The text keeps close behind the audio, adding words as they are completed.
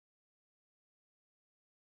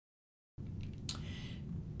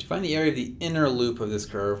find the area of the inner loop of this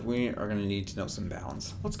curve, we are going to need to know some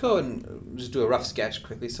bounds. Let's go and just do a rough sketch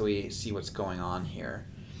quickly so we see what's going on here.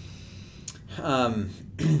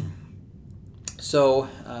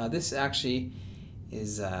 This actually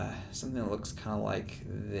is something that looks kind of like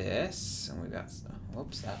this, and we've got,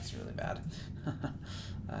 whoops, that's really bad.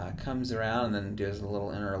 Comes around and then does a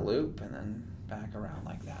little inner loop and then back around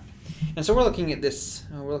like that. And so we're looking at this,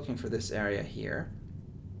 we're looking for this area here.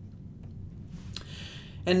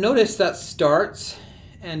 And notice that starts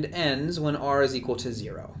and ends when r is equal to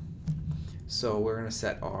 0. So we're going to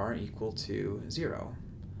set r equal to 0.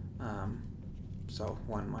 So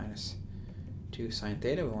 1 minus 2 sine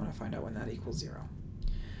theta, we want to find out when that equals 0.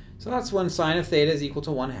 So that's when sine of theta is equal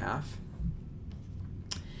to 1/2.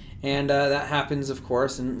 And that happens, of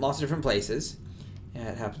course, in lots of different places.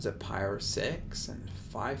 It happens at pi over 6 and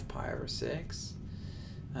 5 pi over 6.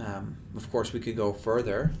 Of course, we could go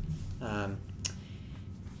further.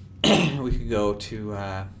 We could go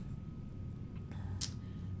to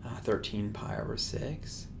 13 pi over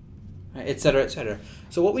 6, etc., etc.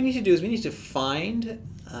 So what we need to do is we need to find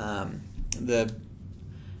the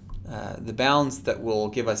bounds that will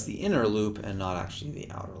give us the inner loop and not actually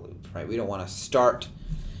the outer loop, right? We don't want to start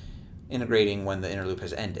integrating when the inner loop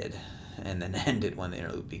has ended and then end it when the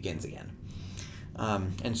inner loop begins again.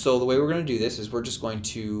 And so the way we're going to do this is we're just going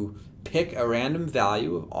to pick a random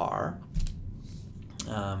value of r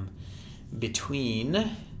between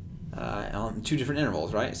on two different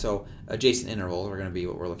intervals, right? So adjacent intervals are going to be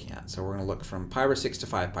what we're looking at. So we're going to look from pi over 6 to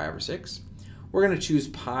 5 pi over 6. We're going to choose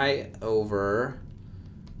pi over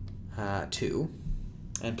 2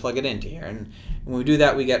 and plug it into here. And when we do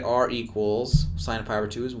that, we get r equals sine of pi over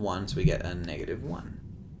 2 is 1, so we get a -1.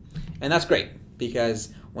 And that's great,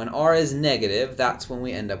 because when r is negative, that's when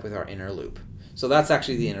we end up with our inner loop. So that's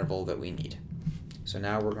actually the interval that we need. So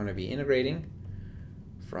now we're going to be integrating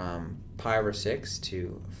from pi over 6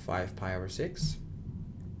 to 5 pi over 6.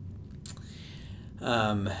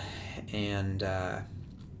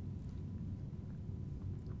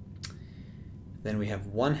 Then we have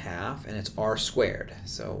 1/2, and it's r squared.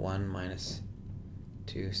 So 1 minus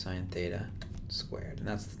 2 sine theta squared. And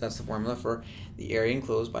that's the formula for the area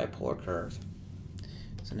enclosed by a polar curve.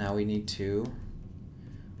 So now we need to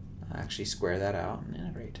actually square that out and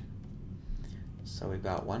integrate. So we've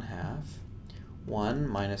got 1/2. 1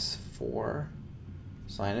 minus 4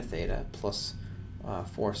 sine of theta plus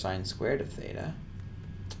 4 sine squared of theta,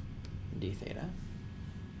 d theta.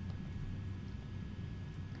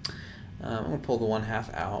 I'm going to pull the 1/2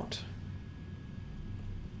 out.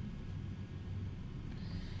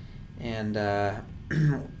 And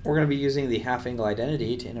we're going to be using the half angle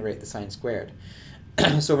identity to integrate the sine squared.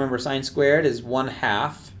 So remember, sine squared is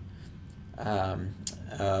 1/2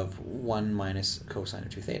 of 1 minus cosine of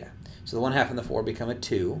 2 theta. So the 1/2 and the 4 become a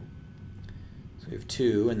 2. So we have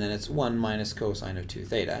 2, and then it's 1 minus cosine of 2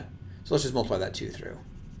 theta. So let's just multiply that 2 through.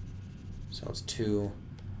 So it's 2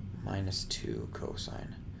 minus 2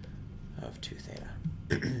 cosine of 2 theta.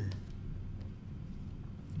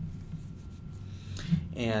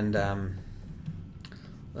 And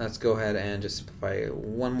let's go ahead and just simplify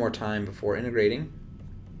one more time before integrating.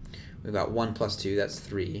 We've got 1 plus 2, that's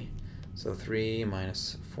 3. So 3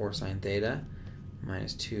 minus 4 sine theta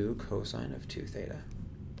minus 2 cosine of 2 theta.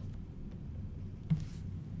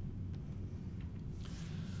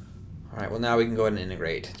 All right, well now we can go ahead and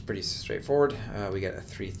integrate. It's pretty straightforward. We get a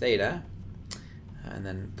 3 theta, and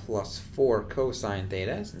then plus 4 cosine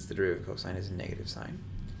theta, since the derivative of cosine is a negative sign.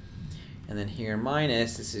 And then here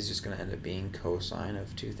minus, this is just going to end up being cosine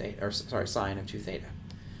of 2 theta, or sorry, sine of 2 theta.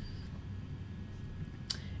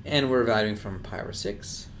 And we're evaluating from pi over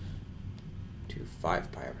 6 to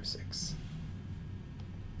 5 pi over 6.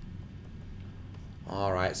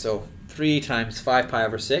 All right, so 3 times 5 pi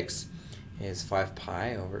over 6 is 5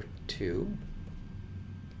 pi over 2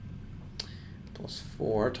 plus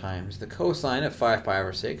 4 times the cosine of 5 pi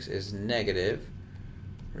over 6 is negative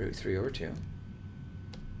root 3 over 2.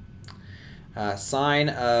 Sine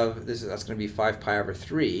of this, that's going to be 5 pi over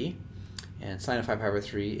 3, and sine of 5 pi over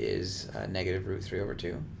 3 is negative root 3 over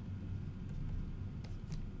 2.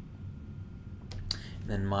 And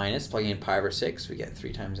then minus, plugging in pi over 6, we get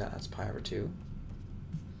 3 times that, that's pi over 2.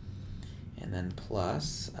 And then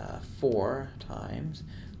plus 4 times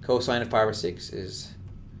cosine of pi over 6 is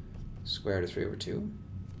square root of 3 over 2.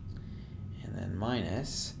 And then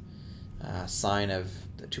minus sine of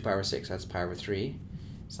 2 pi over 6, that's pi over 3.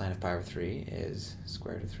 Sine of pi over 3 is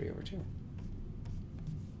square root of 3 over 2.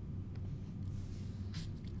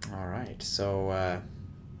 All right, so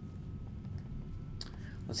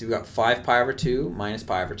let's see, we've got 5 pi over 2 minus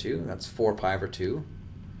pi over 2. That's 4 pi over 2,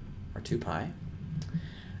 or 2 pi.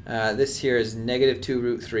 This here is negative 2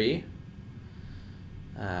 root 3.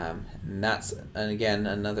 And that's, and again,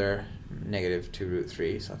 another negative 2 root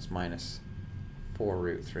 3, so that's minus 4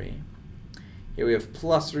 root 3. Here we have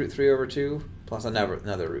plus root 3 over 2, plus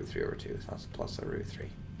another root 3 over 2, so that's plus a root 3.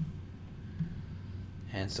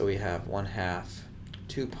 And so we have 1/2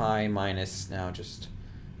 2 pi minus now just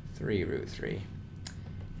 3 root 3.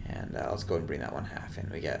 And let's go and bring that 1/2 in.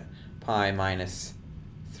 We get pi minus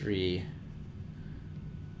 3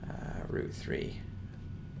 root 3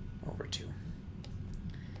 over 2.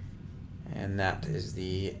 And that is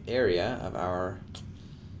the area of our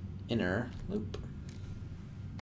inner loop.